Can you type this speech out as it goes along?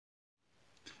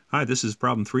Hi, this is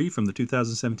problem 3 from the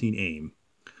 2017 AIME.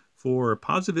 For a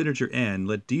positive integer n,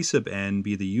 let d sub n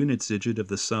be the units digit of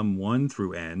the sum 1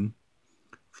 through n.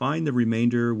 Find the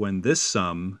remainder when this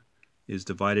sum is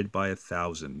divided by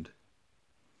 1,000.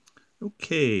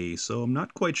 Okay, so I'm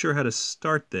not quite sure how to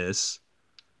start this.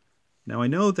 Now I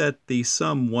know that the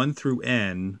sum 1 through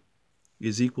n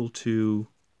is equal to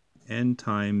n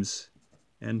times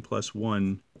n plus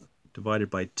 1 divided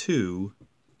by 2.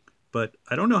 But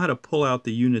I don't know how to pull out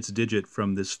the units digit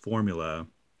from this formula.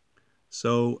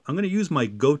 So I'm going to use my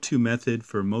go-to method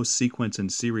for most sequence and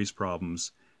series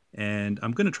problems, and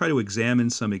I'm going to try to examine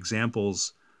some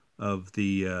examples of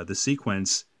the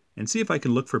sequence and see if I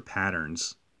can look for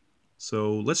patterns.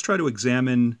 So let's try to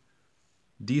examine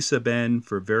d sub n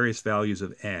for various values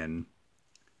of n.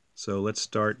 So let's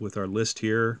start with our list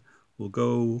here. We'll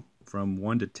go from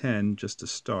 1 to 10 just to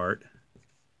start.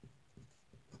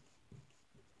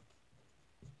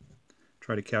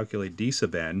 Try to calculate d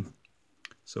sub n.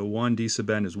 So 1, d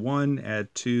sub n is 1,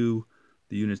 add 2,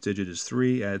 the units digit is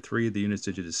 3, add 3, the units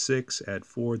digit is 6, add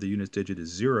 4, the units digit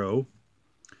is 0,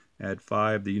 add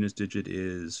 5, the units digit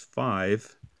is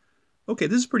 5. Okay,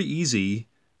 this is pretty easy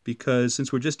because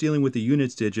since we're just dealing with the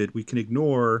units digit, we can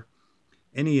ignore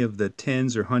any of the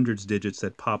tens or hundreds digits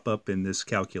that pop up in this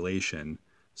calculation.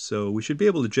 So we should be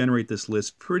able to generate this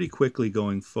list pretty quickly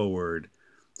going forward.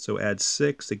 So add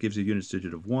 6, that gives you a units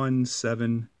digit of 1,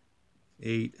 7,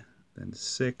 8, then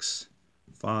 6,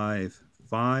 5,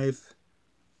 5.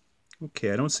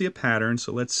 Okay, I don't see a pattern,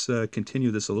 so let's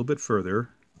continue this a little bit further.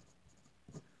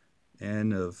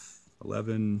 N of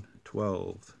 11,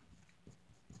 12.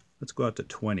 Let's go out to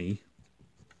 20.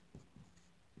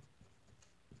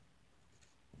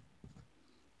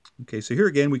 Okay, so here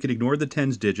again we can ignore the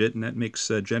tens digit, and that makes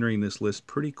generating this list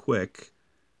pretty quick.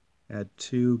 Add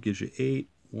 2 gives you 8.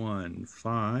 1,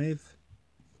 5,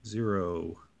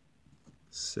 0,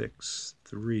 6,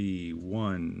 3,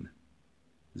 1,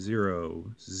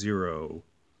 0, 0.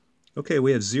 Okay,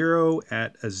 we have 0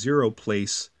 at a 0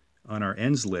 place on our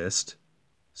n's list.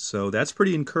 So that's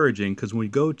pretty encouraging because when we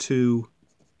go to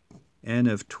n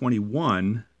of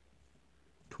 21,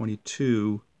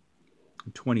 22,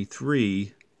 and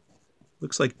 23,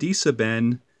 looks like d sub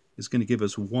n is going to give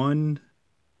us 1,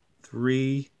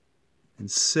 3,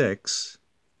 and 6.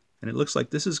 And it looks like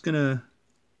this is going to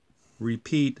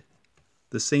repeat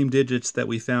the same digits that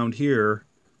we found here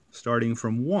starting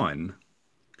from 1.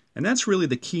 And that's really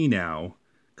the key now,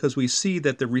 because we see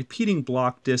that the repeating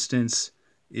block distance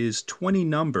is 20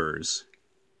 numbers.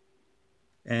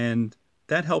 And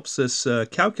that helps us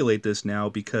calculate this now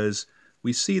because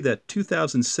we see that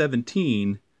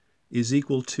 2017 is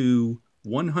equal to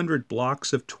 100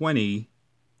 blocks of 20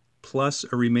 plus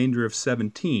a remainder of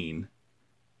 17.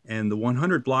 And the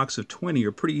 100 blocks of 20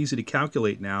 are pretty easy to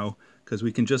calculate now because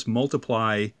we can just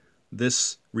multiply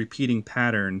this repeating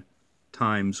pattern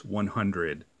times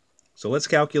 100. So let's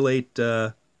calculate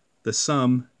the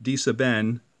sum d sub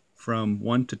n from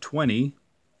 1 to 20.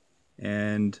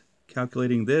 And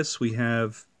calculating this, we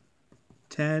have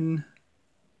 10,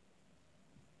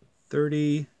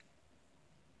 30,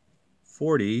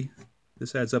 40.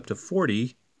 This adds up to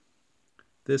 40.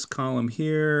 This column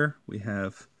here, we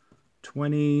have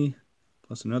 20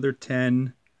 plus another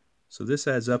 10, so this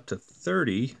adds up to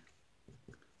 30.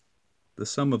 The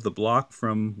sum of the block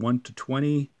from 1 to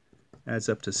 20 adds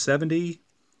up to 70.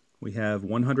 We have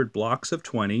 100 blocks of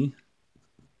 20.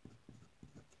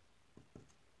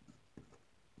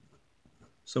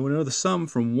 So we know the sum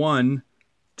from 1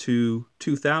 to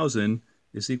 2,000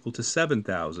 is equal to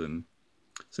 7,000.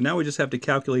 So now we just have to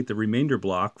calculate the remainder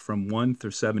block from 1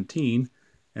 through 17.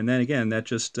 And then again, that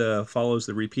just follows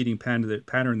the repeating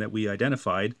pattern that we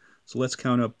identified. So let's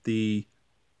count up the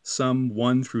sum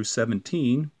 1 through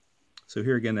 17. So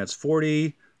here again, that's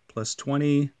 40 plus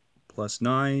 20 plus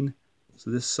 9.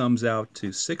 So this sums out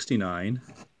to 69.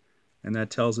 And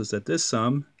that tells us that this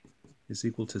sum is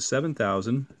equal to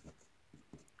 7,000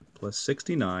 plus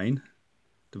 69.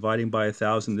 Dividing by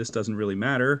 1,000, this doesn't really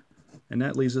matter. And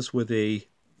that leaves us with a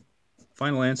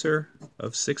final answer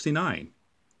of 69.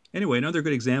 Anyway, another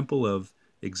good example of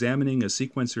examining a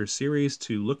sequence or series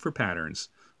to look for patterns.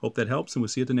 Hope that helps, and we'll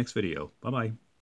see you at the next video. Bye-bye.